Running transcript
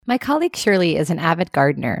My colleague Shirley is an avid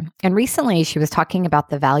gardener, and recently she was talking about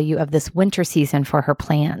the value of this winter season for her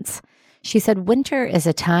plants. She said winter is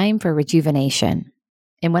a time for rejuvenation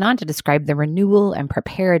and went on to describe the renewal and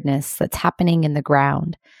preparedness that's happening in the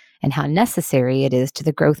ground and how necessary it is to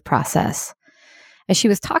the growth process. As she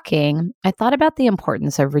was talking, I thought about the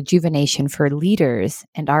importance of rejuvenation for leaders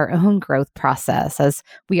and our own growth process, as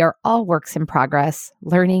we are all works in progress,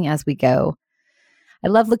 learning as we go. I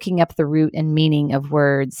love looking up the root and meaning of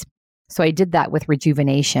words, so I did that with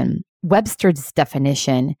rejuvenation. Webster's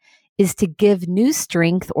definition is to give new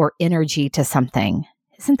strength or energy to something.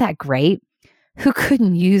 Isn't that great? Who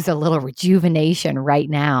couldn't use a little rejuvenation right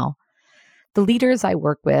now? The leaders I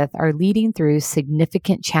work with are leading through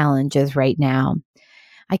significant challenges right now.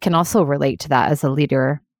 I can also relate to that as a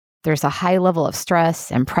leader. There's a high level of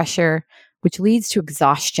stress and pressure, which leads to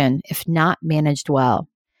exhaustion if not managed well.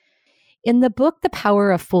 In the book, The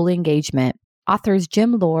Power of Full Engagement, authors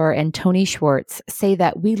Jim Lohr and Tony Schwartz say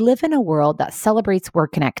that we live in a world that celebrates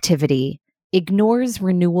work and activity, ignores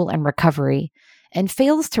renewal and recovery, and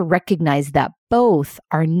fails to recognize that both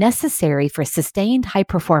are necessary for sustained high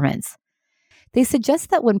performance. They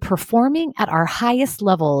suggest that when performing at our highest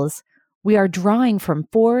levels, we are drawing from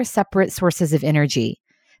 4 separate sources of energy: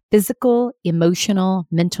 physical, emotional,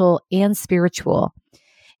 mental, and spiritual.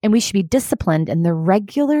 And we should be disciplined in the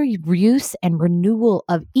regular use and renewal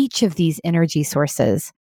of each of these energy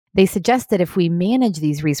sources. They suggest that if we manage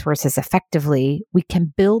these resources effectively, we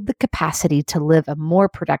can build the capacity to live a more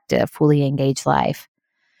productive, fully engaged life.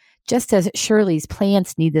 Just as Shirley's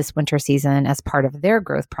plants need this winter season as part of their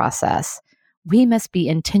growth process, we must be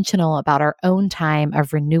intentional about our own time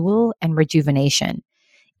of renewal and rejuvenation.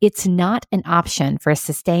 It's not an option for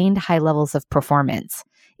sustained high levels of performance.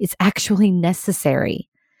 It's actually necessary.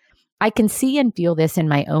 I can see and feel this in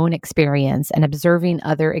my own experience and observing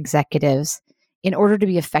other executives. In order to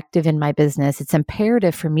be effective in my business, it's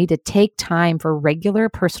imperative for me to take time for regular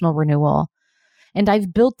personal renewal. And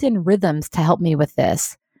I've built in rhythms to help me with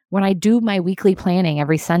this. When I do my weekly planning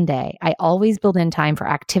every Sunday, I always build in time for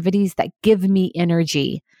activities that give me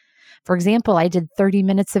energy. For example, I did 30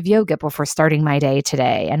 minutes of yoga before starting my day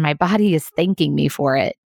today, and my body is thanking me for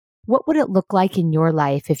it. What would it look like in your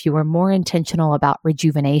life if you were more intentional about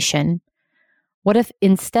rejuvenation? What if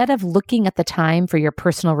instead of looking at the time for your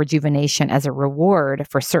personal rejuvenation as a reward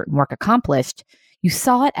for certain work accomplished, you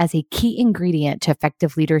saw it as a key ingredient to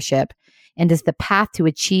effective leadership and as the path to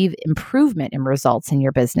achieve improvement in results in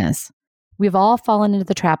your business? We've all fallen into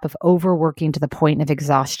the trap of overworking to the point of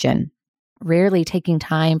exhaustion, rarely taking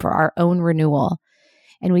time for our own renewal.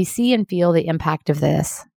 And we see and feel the impact of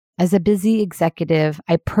this. As a busy executive,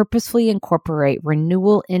 I purposefully incorporate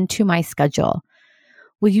renewal into my schedule.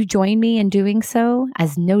 Will you join me in doing so?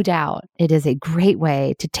 As no doubt, it is a great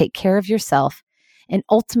way to take care of yourself, and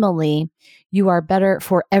ultimately, you are better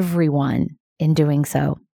for everyone in doing so.